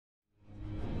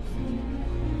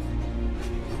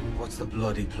What's the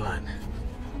bloody plan?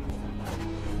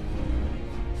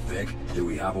 Vic, do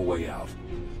we have a way out?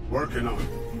 Working on it.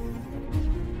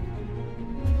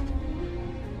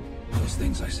 Those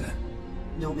things I said.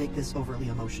 Don't make this overly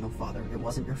emotional, Father. It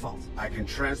wasn't your fault. I can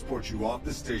transport you off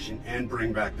the station and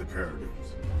bring back the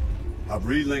Paradooms. I've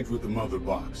relinked with the mother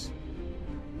box.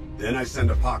 Then I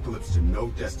send Apokolips to no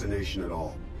destination at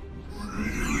all.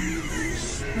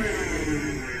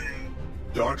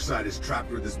 Darkseid is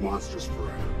trapped with this monstrous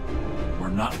forever. We're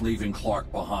not leaving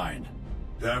Clark behind.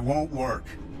 That won't work.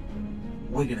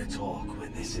 We're gonna talk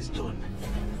when this is done.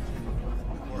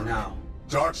 Now.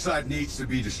 Darkseid needs to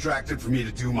be distracted for me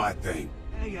to do my thing.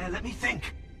 Yeah, let me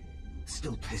think.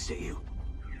 Still pissed at you.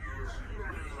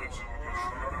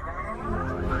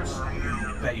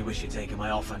 Bet you wish you'd taken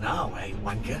my offer now, eh,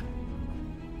 wanker?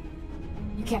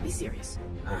 You can't be serious.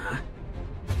 Uh-huh.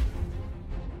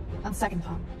 On second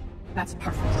thought, that's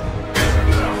perfect.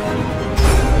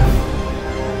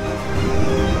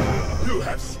 You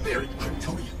have spirit,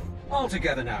 Kryptonian. All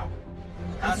together now.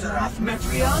 Azarath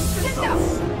Metrion, Sit down!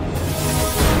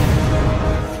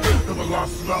 Of a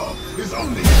lost love is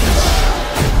only...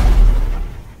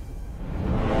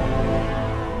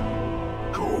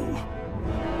 Go.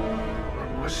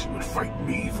 Unless you would fight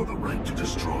me for the right to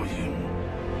destroy him.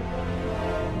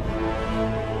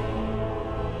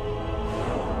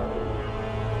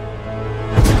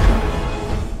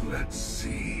 Let's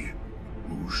see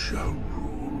who shall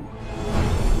rule.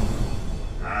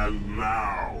 And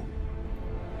now.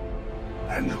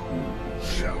 And who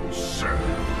shall serve?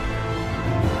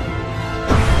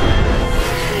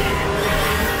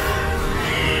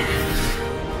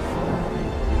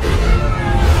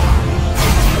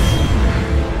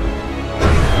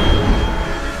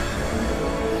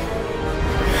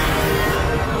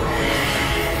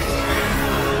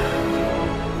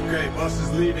 Okay, bus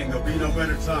is leaving. There'll be no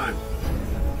better time.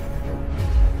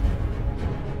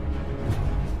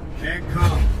 Can't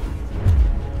come.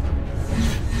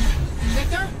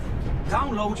 Victor?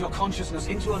 Download your consciousness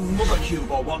into a mother cube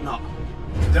or whatnot.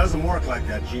 It doesn't work like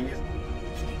that, genius.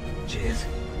 Cheers.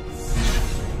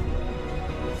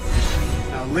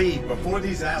 Now leave before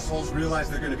these assholes realize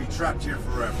they're gonna be trapped here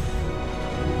forever.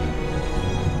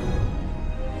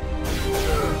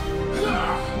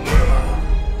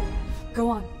 Go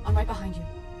on, I'm right behind you.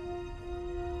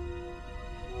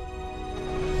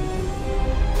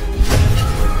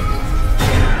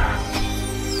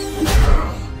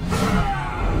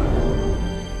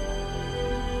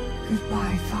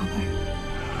 Goodbye, Father.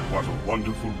 What a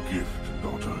wonderful gift,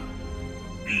 daughter.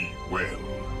 Be well.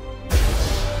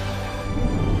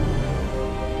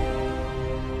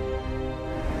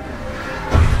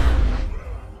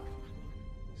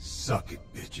 Suck it,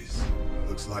 bitches.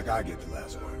 Looks like I get the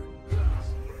last word.